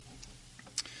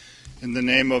In the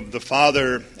name of the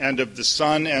Father, and of the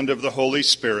Son, and of the Holy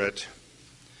Spirit.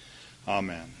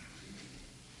 Amen.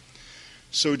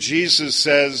 So Jesus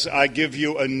says, I give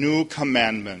you a new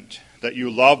commandment, that you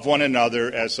love one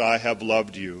another as I have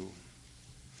loved you.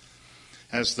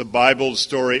 As the Bible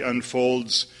story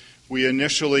unfolds, we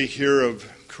initially hear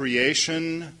of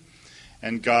creation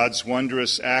and God's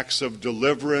wondrous acts of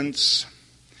deliverance,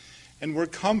 and we're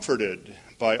comforted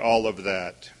by all of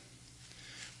that.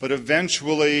 But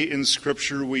eventually in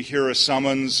Scripture we hear a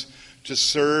summons to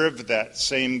serve that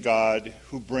same God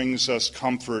who brings us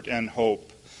comfort and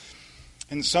hope.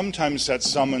 And sometimes that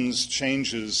summons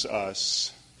changes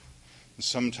us. And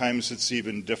sometimes it's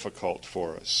even difficult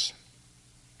for us.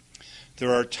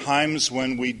 There are times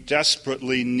when we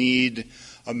desperately need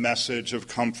a message of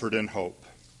comfort and hope.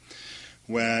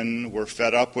 When we're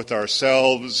fed up with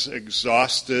ourselves,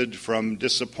 exhausted from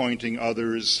disappointing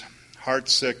others,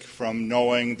 heartsick from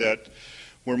knowing that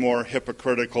we're more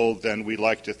hypocritical than we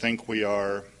like to think we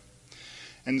are.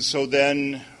 And so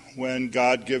then, when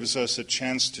God gives us a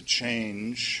chance to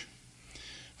change,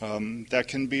 that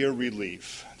can be a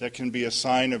relief. That can be a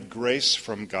sign of grace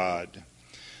from God.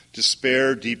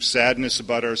 Despair, deep sadness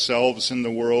about ourselves and the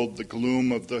world, the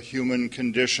gloom of the human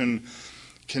condition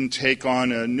can take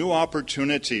on a new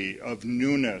opportunity of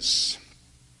newness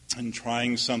and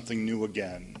trying something new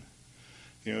again.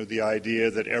 You know, the idea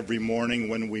that every morning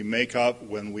when we wake up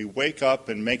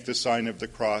and make the sign of the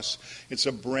cross, it's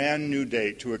a brand new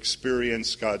day to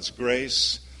experience God's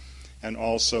grace and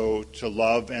also to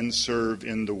love and serve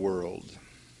in the world.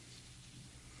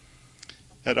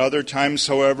 At other times,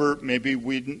 however, maybe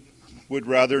we would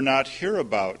rather not hear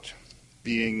about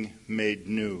being made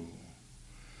new.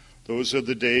 Those are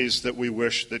the days that we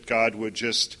wish that God would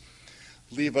just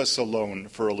leave us alone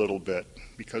for a little bit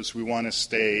because we want to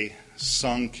stay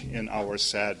sunk in our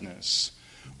sadness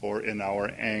or in our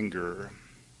anger.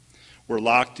 We're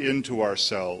locked into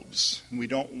ourselves. We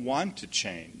don't want to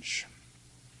change.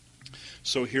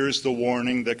 So here's the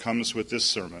warning that comes with this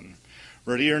sermon.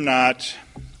 Ready or not,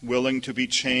 willing to be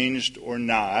changed or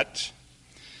not,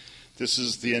 this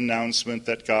is the announcement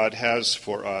that God has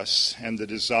for us and the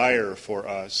desire for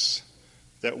us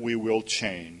that we will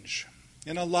change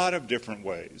in a lot of different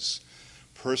ways.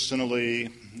 Personally,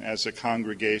 as a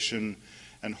congregation,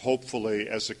 and hopefully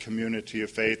as a community of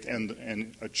faith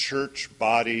and a church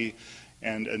body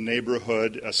and a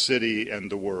neighborhood, a city,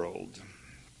 and the world.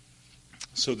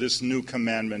 So this new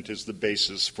commandment is the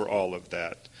basis for all of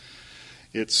that.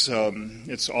 It's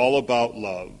all about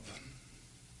love.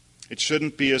 It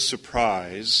shouldn't be a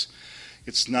surprise.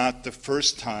 It's not the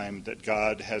first time that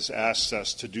God has asked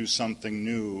us to do something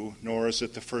new, nor is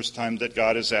it the first time that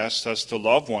God has asked us to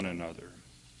love one another.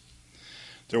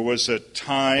 There was a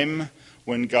time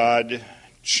when God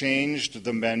changed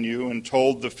the menu and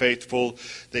told the faithful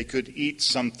they could eat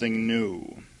something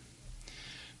new.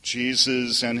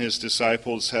 Jesus and his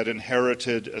disciples had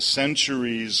inherited a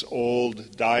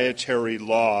centuries-old dietary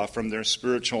law from their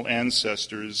spiritual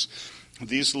ancestors.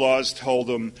 These laws told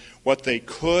them what they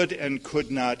could and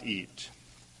could not eat.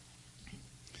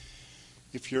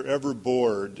 If you're ever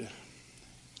bored,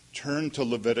 turn to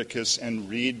Leviticus and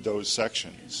read those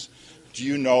sections. Do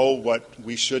you know what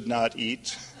we should not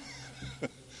eat?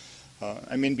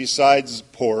 Besides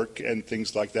pork and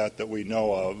things like that we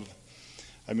know of,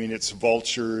 it's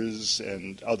vultures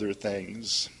and other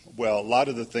things. Well, a lot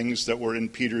of the things that were in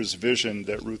Peter's vision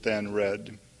that Ruth Ann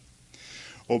read.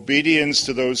 Obedience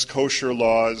to those kosher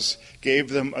laws gave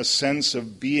them a sense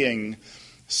of being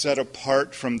set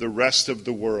apart from the rest of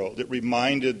the world. It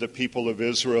reminded the people of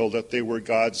Israel that they were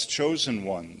God's chosen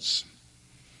ones.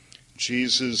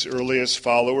 Jesus' earliest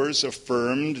followers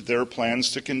affirmed their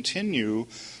plans to continue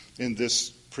in this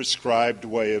prescribed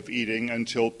way of eating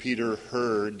until Peter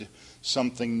heard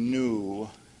something new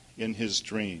in his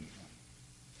dream.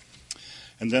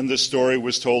 And then the story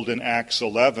was told in Acts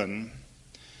 11,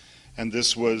 and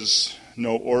this was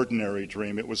no ordinary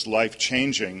dream. It was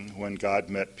life-changing when God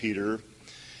met Peter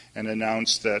and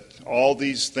announced that all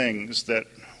these things that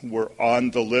were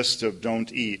on the list of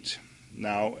don't eat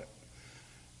now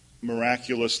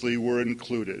miraculously were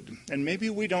included. And maybe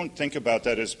we don't think about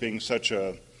that as being such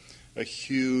a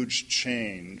huge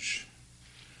change.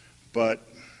 But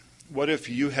what if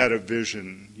you had a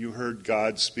vision, you heard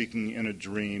God speaking in a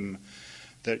dream,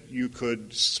 that you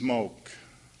could smoke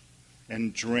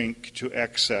and drink to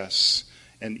excess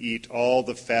and eat all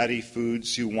the fatty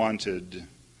foods you wanted,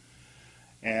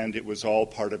 and it was all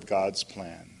part of God's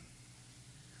plan.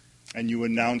 And you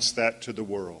announced that to the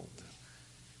world.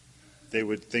 They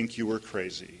would think you were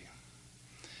crazy.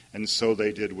 And so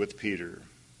they did with Peter.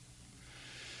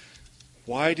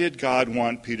 Why did God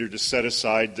want Peter to set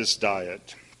aside this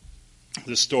diet?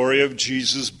 The story of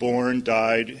Jesus born,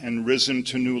 died, and risen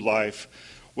to new life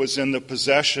was in the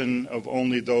possession of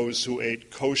only those who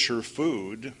ate kosher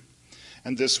food,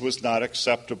 and this was not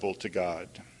acceptable to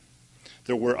God.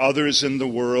 There were others in the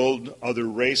world, other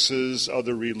races,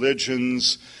 other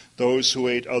religions, those who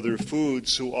ate other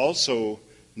foods who also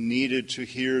needed to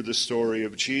hear the story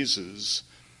of Jesus.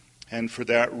 And for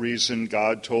that reason,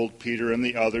 God told Peter and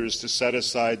the others to set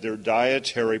aside their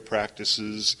dietary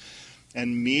practices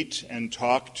and meet and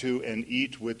talk to and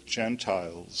eat with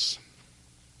Gentiles.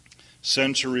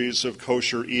 Centuries of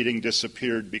kosher eating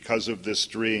disappeared because of this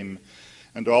dream,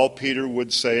 and all Peter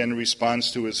would say in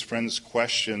response to his friends'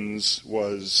 questions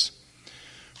was,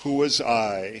 "Who was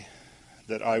I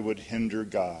that I would hinder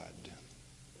God?"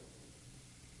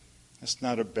 That's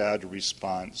not a bad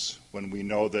response when we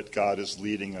know that God is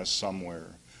leading us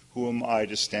somewhere. Who am I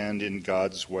to stand in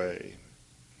God's way?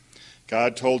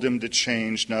 God told him to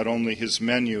change not only his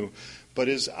menu, but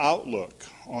his outlook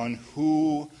on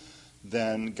who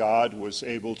then God was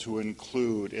able to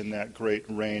include in that great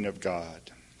reign of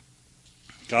God.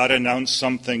 God announced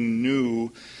something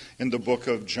new in the book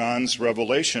of John's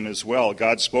Revelation as well.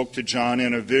 God spoke to John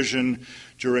in a vision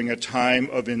during a time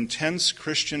of intense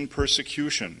Christian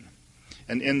persecution.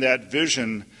 And in that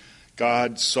vision,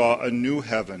 God saw a new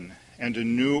heaven and a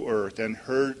new earth and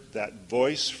heard that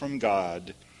voice from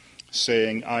God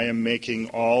saying, "I am making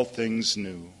all things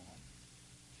new."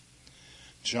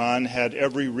 John had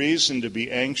every reason to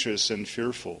be anxious and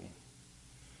fearful.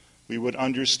 We would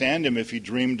understand him if he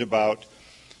dreamed about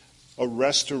a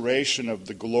restoration of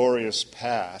the glorious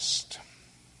past.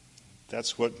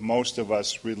 That's what most of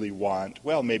us really want.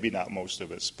 Well, maybe not most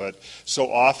of us, but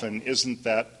so often isn't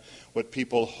that what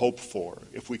people hope for?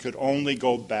 If we could only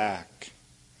go back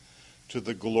to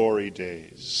the glory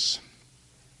days.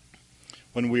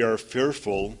 When we are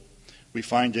fearful, we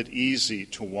find it easy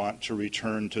to want to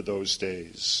return to those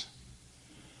days.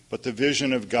 But the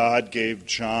vision of God gave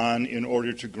John in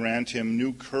order to grant him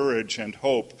new courage and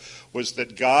hope was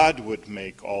that God would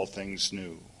make all things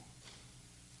new.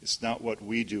 It's not what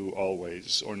we do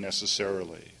always or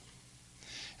necessarily.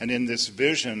 And in this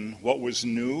vision, what was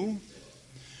new?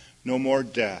 No more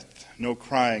death, no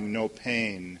crying, no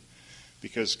pain,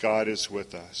 because God is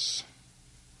with us.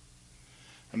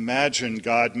 Imagine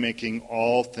God making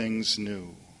all things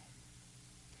new.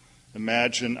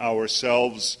 Imagine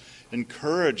ourselves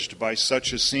encouraged by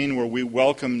such a scene where we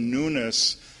welcome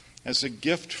newness as a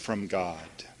gift from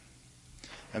God.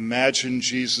 Imagine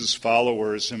Jesus'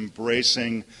 followers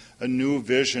embracing a new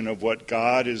vision of what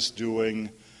God is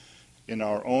doing in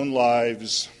our own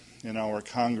lives, in our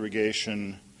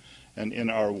congregation, and in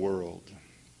our world.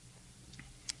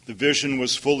 The vision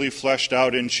was fully fleshed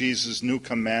out in Jesus' new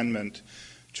commandment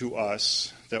to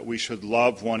us that we should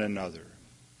love one another.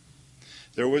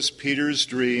 There was Peter's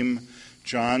dream,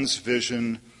 John's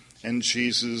vision, and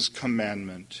Jesus'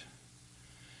 commandment.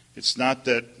 It's not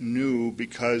that new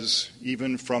because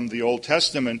even from the Old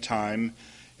Testament time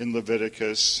in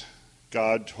Leviticus,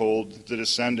 God told the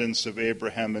descendants of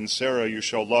Abraham and Sarah, "You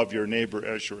shall love your neighbor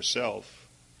as yourself."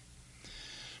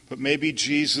 But maybe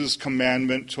Jesus'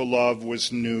 commandment to love was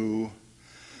new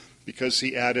because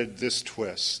he added this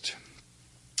twist.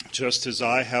 Just as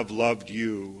I have loved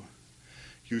you,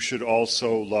 you should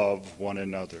also love one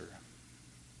another.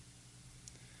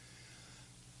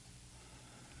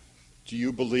 Do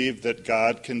you believe that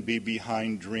God can be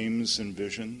behind dreams and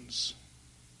visions?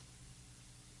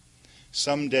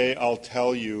 Someday I'll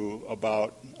tell you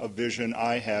about a vision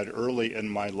I had early in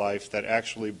my life that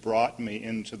actually brought me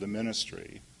into the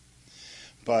ministry.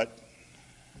 But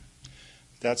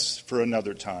that's for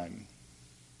another time.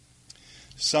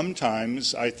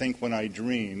 Sometimes I think when I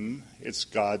dream, it's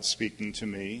God speaking to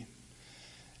me.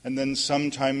 And then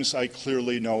sometimes I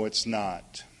clearly know it's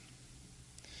not.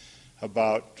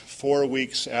 About 4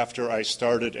 weeks after I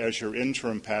started as your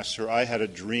interim pastor, I had a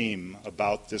dream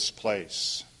about this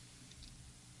place.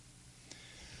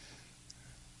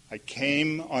 I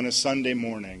came on a Sunday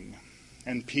morning,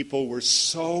 and people were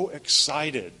so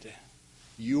excited.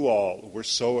 You all were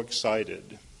so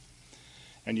excited.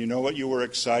 And you know what you were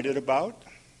excited about?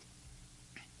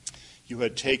 You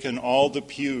had taken all the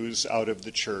pews out of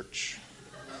the church.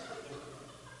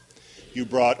 You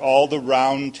brought all the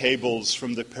round tables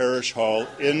from the parish hall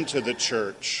into the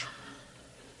church.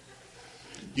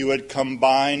 You had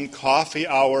combined coffee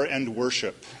hour and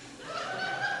worship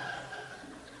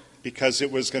because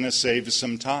it was going to save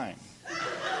some time.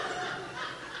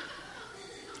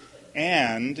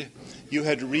 And you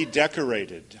had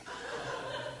redecorated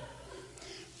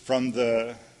from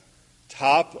the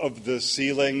top of the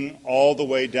ceiling all the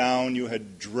way down, you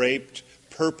had draped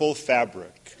purple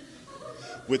fabric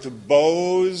with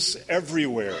bows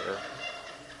everywhere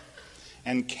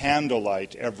and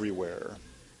candlelight everywhere.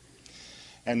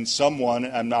 And someone,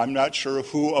 and I'm not sure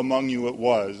who among you it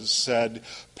was, said,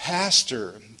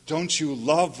 "Pastor, don't you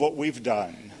love what we've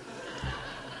done?"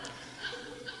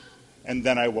 And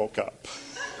then I woke up.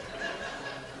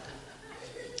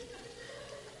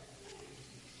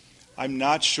 I'm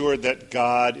not sure that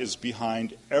God is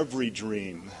behind every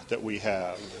dream that we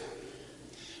have,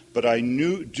 but I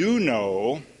do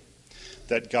know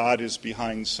that God is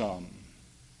behind some.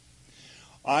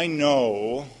 I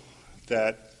know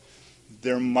that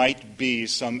there might be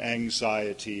some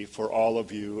anxiety for all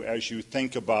of you as you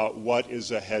think about what is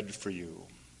ahead for you.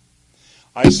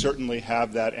 I certainly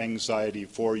have that anxiety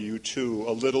for you too,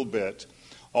 a little bit,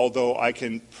 although I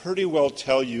can pretty well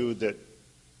tell you that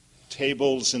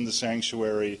tables in the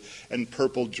sanctuary and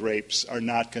purple drapes are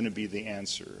not going to be the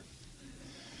answer.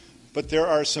 But there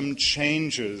are some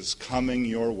changes coming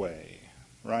your way,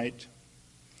 right?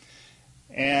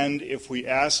 And if we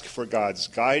ask for God's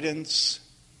guidance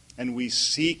and we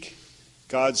seek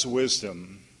God's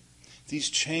wisdom, these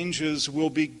changes will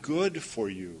be good for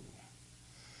you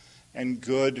and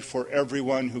good for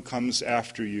everyone who comes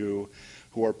after you,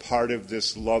 who are part of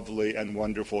this lovely and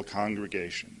wonderful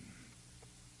congregation.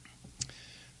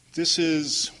 This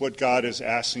is what God is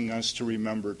asking us to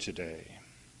remember today.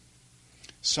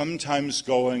 Sometimes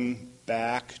going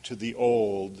back to the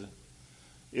old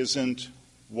isn't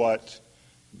what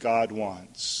God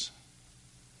wants.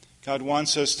 God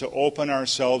wants us to open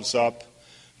ourselves up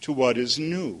to what is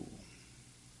new.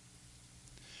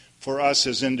 For us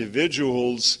as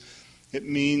individuals, it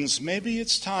means maybe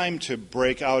it's time to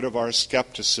break out of our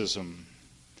skepticism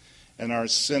and our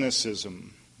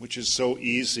cynicism, which is so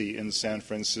easy in San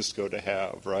Francisco to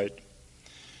have, right?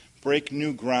 Break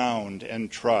new ground and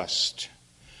trust.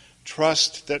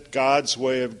 Trust that God's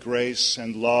way of grace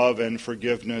and love and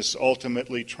forgiveness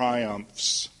ultimately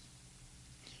triumphs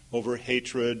over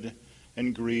hatred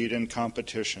and greed and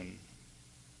competition.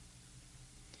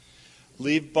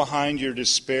 Leave behind your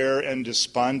despair and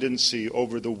despondency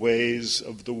over the ways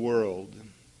of the world.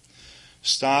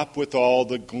 Stop with all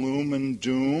the gloom and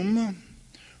doom.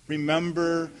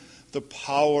 Remember the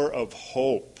power of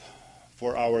hope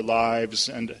for our lives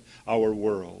and our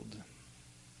world.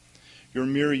 Your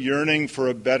mere yearning for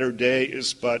a better day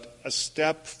is but a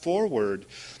step forward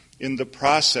in the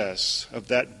process of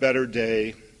that better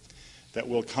day that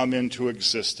will come into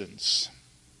existence.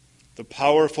 The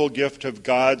powerful gift of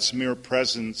God's mere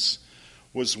presence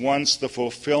was once the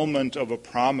fulfillment of a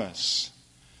promise,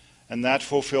 and that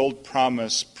fulfilled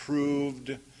promise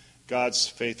proved God's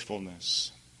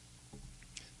faithfulness.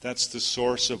 That's the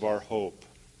source of our hope.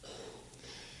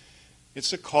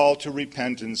 It's a call to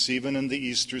repentance, even in the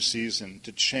Easter season,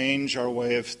 to change our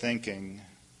way of thinking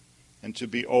and to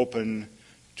be open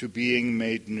to being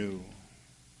made new.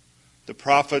 The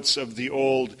prophets of the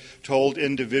old told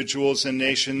individuals and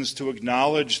nations to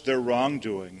acknowledge their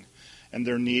wrongdoing and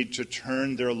their need to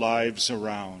turn their lives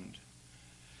around.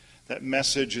 That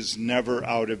message is never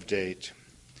out of date.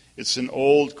 It's an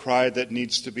old cry that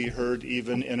needs to be heard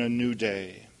even in a new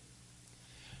day.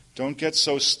 Don't get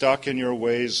so stuck in your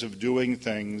ways of doing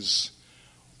things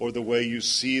or the way you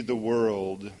see the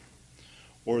world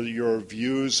or your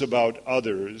views about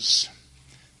others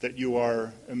that you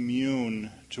are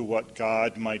immune to what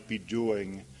God might be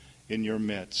doing in your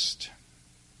midst.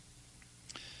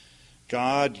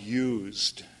 God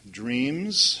used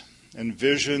dreams and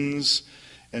visions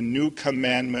and new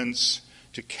commandments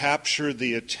to capture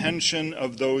the attention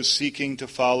of those seeking to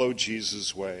follow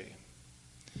Jesus' way.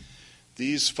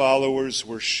 These followers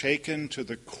were shaken to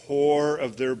the core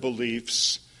of their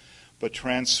beliefs, but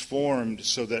transformed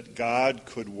so that God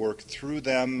could work through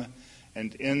them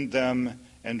and in them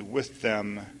and with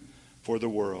them for the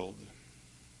world.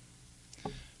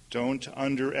 Don't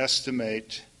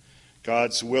underestimate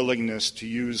God's willingness to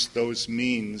use those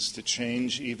means to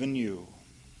change even you.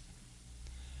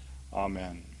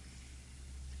 Amen.